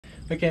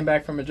We came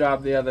back from a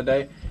job the other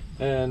day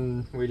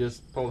and we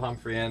just pulled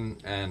Humphrey in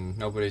and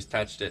nobody's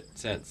touched it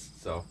since,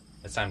 so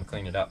it's time to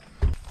clean it up.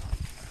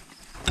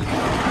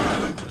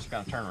 Just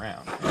gonna turn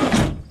around.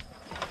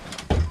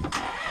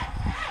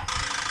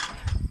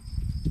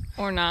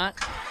 Or not.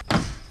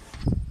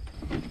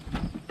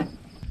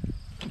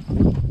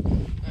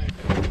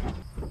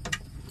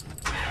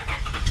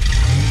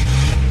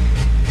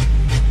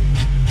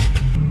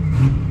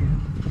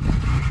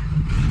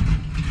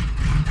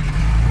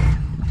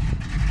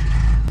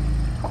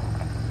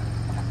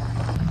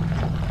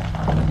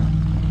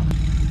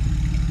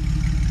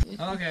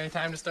 Okay,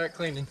 time to start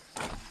cleaning.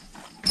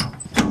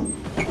 Oh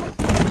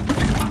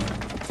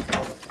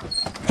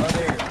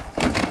dear.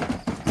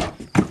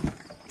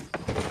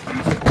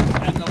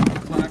 And the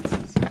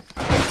boxes.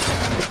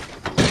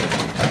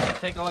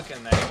 Take a look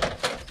in there.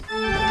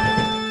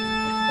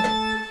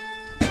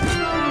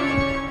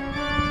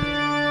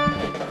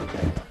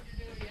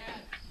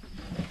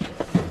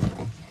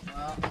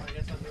 Well, I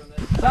guess I'm doing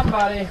this.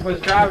 Somebody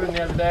was driving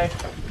the other day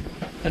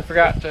and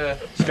forgot to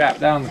strap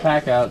down the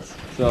pack outs,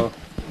 so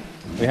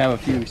we have a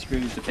few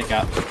screws to pick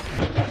up.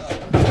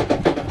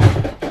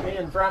 Me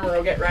and Frommer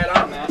will get right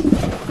on that.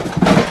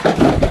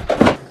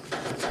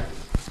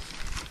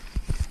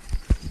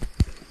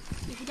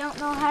 If you don't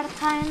know how to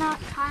tie a knot,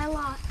 tie a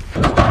lot.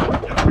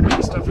 Yeah, we're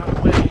getting stuff out of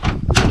the way.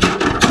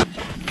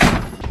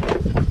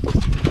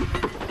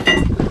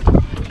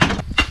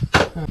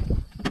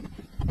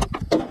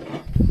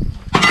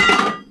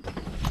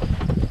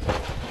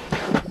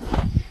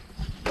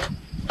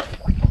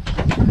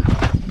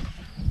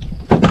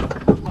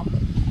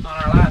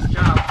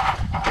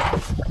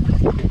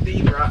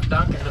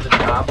 Duncan to the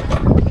job,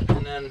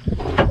 and then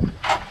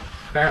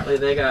apparently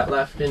they got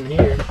left in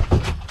here.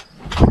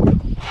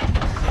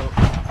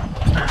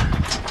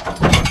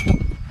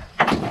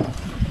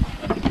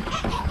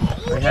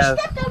 So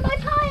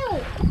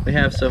we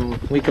have some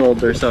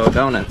week-old or so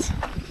donuts.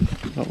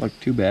 Don't look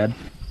too bad.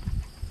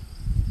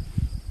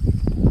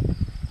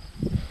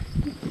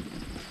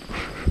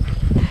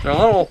 They're a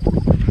little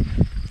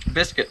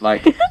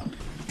biscuit-like.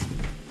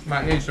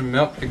 Might need some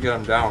milk to get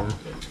them down.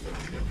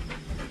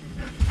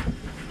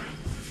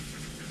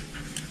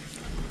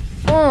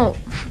 Oh,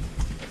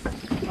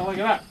 look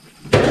at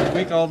that.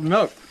 Week-old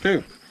milk,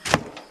 too.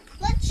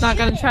 not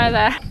gonna try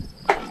that.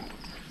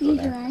 These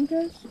are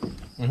anchors?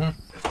 Mm-hmm.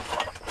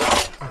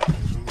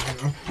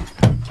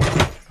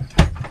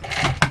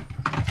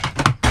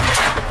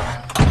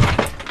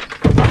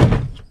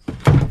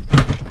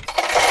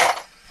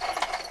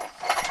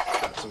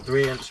 Got some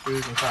 3-inch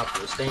screws on top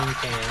of the stain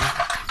can.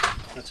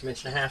 Got some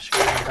 1.5-inch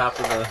screws on top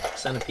of the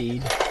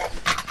centipede.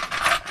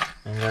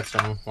 And got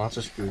some lots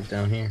of screws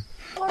down here.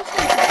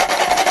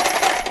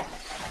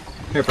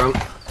 Here, bro.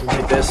 You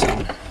take this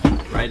and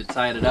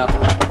tied it up.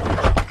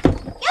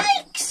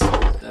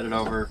 Yikes! Set it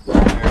over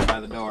there by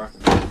the door.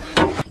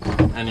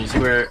 And you see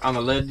where, on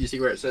the lid, you see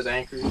where it says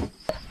anchors? And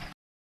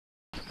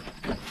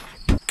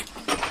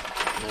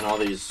then all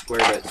these square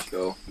bits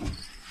go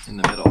in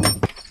the middle.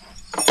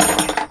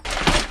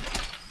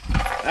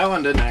 That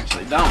one didn't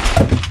actually dump,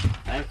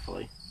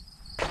 thankfully.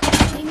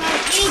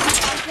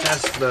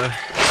 That's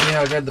see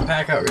how good the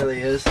pack out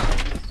really is.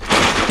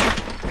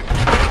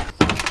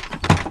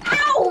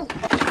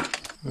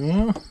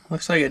 Yeah,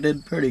 looks like it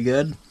did pretty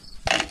good.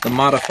 The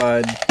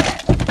modified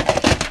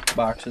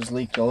boxes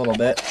leaked a little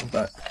bit,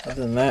 but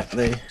other than that,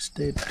 they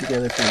stayed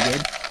together pretty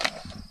good.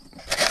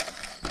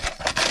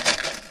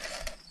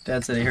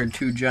 Dad said he heard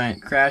 2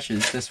 giant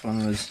crashes. This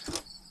one was,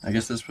 I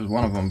guess this was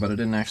one of them, but it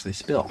didn't actually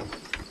spill.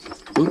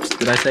 Oops,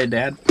 did I say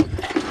Dad?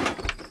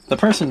 The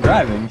person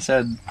driving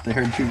said they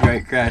heard 2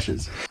 great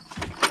crashes.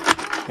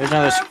 Here's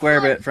another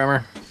square bit from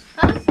her.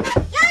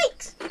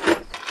 Yikes!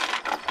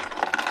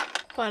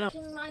 What?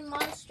 In my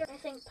monster, I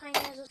think Pine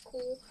has a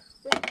cool.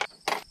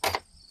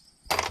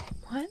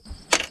 What?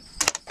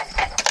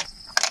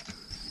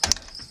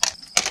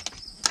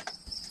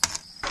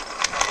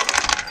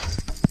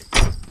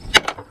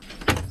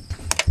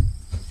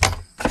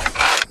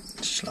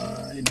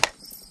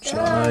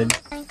 Slide.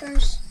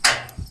 Anchors.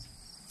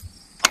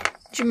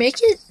 Did you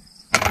make it?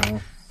 No.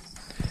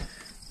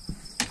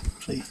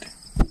 Plate.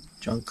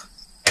 Junk.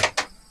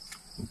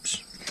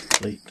 Oops.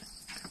 Plate.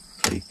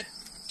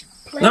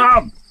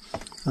 No!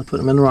 I put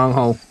them in the wrong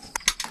hole.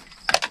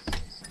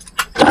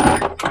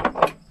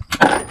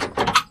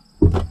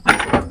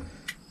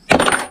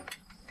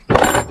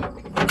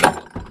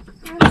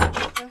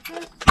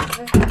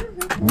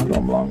 That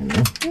don't belong to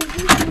me.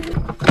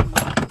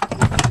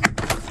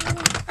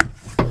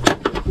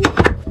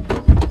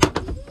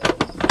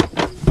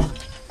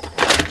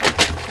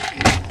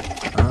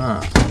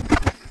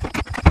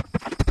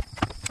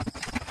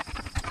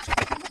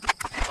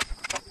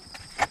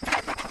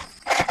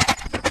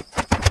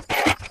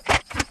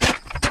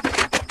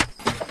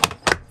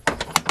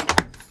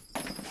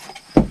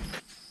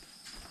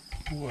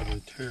 What a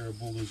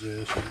terrible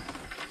disaster.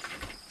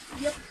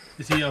 Yep.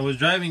 You see, I was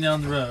driving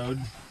down the road.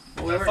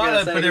 Well, I thought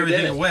I'd put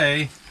everything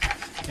away,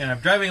 and I'm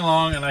driving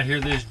along and I hear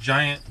this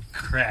giant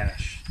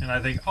crash. And I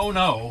think, oh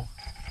no.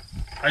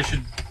 I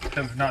should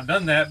have not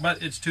done that,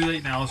 but it's too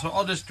late now, so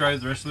I'll just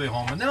drive the rest of the way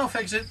home and then I'll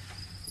fix it.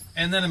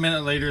 And then a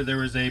minute later, there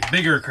was a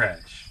bigger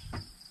crash.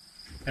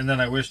 And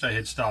then I wished I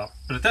had stopped.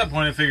 But at that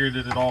point, I figured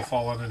it had all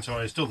fallen, and so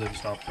I still didn't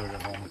stop till I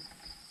got home.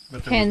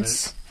 But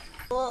Hence.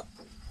 Corn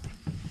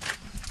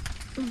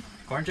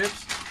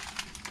chips?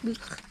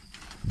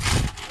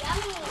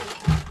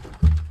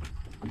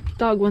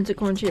 Dog wants a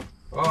corn chip.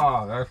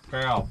 Oh, that's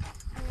pale.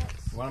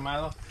 You want a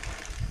Milo?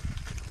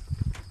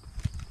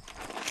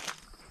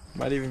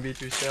 Might even be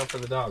too stale for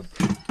the dog.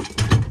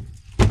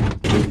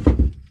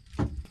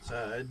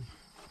 Side.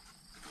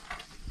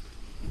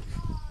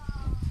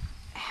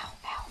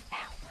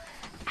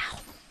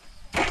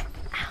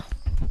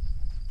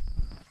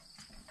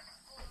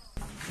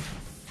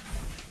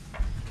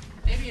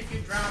 Maybe if you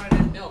drown it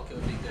in milk, it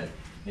would be good.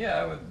 Yeah,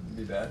 that wouldn't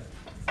be bad.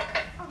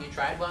 You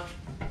tried one?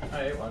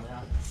 I ate one,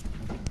 yeah.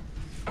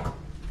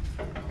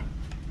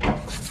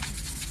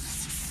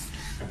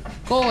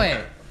 Go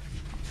away.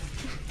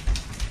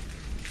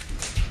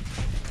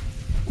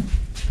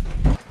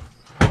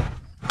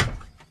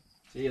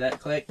 See that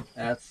click?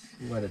 That's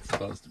what it's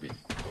supposed to be.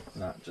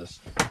 Not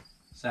just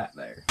sat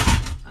there.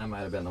 I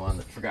might have been the one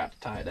that forgot to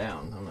tie it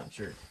down. I'm not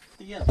sure.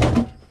 Yeah.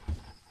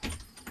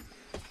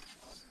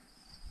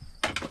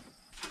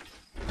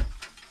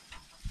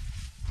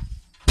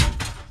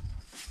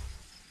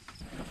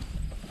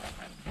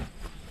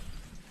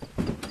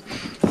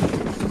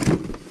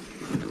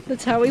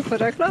 That's how we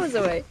put our clothes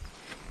away.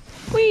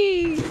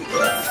 Whee!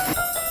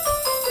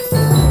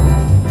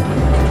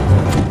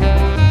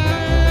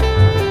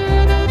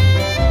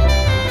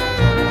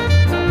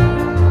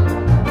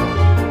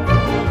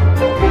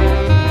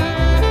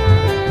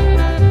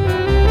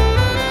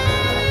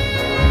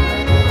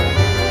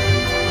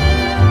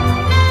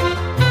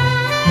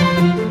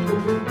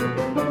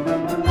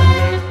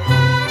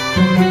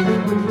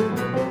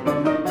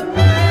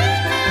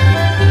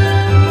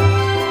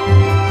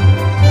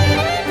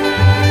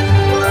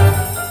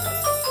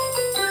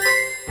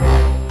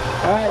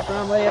 Alright,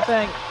 Brom, what do you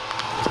think?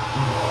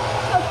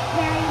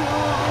 Very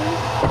long.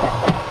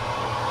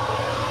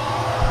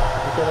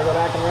 You're gonna go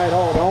back and right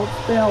hole. Don't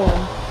spill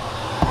them.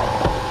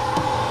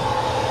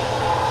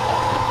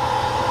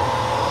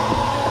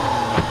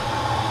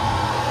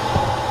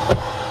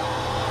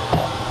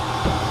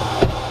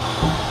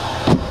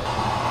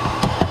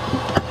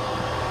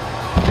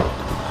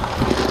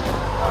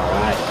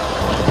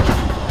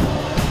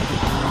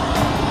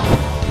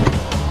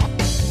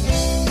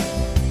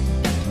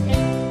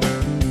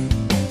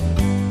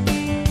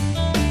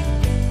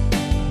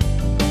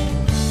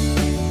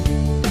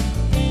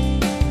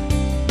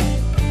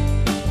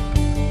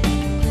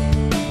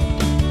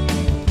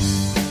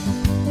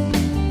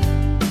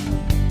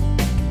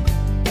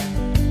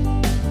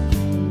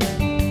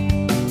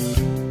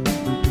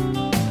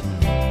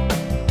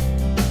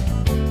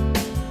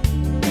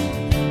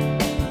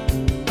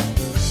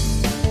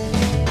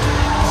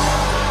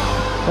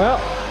 Well,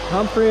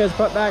 Humphrey is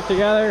put back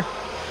together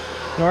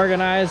and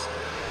organized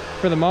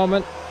for the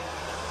moment.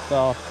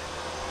 So,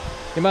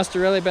 you must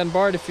have really been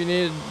bored if you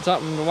needed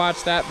something to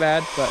watch that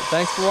bad, but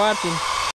thanks for watching.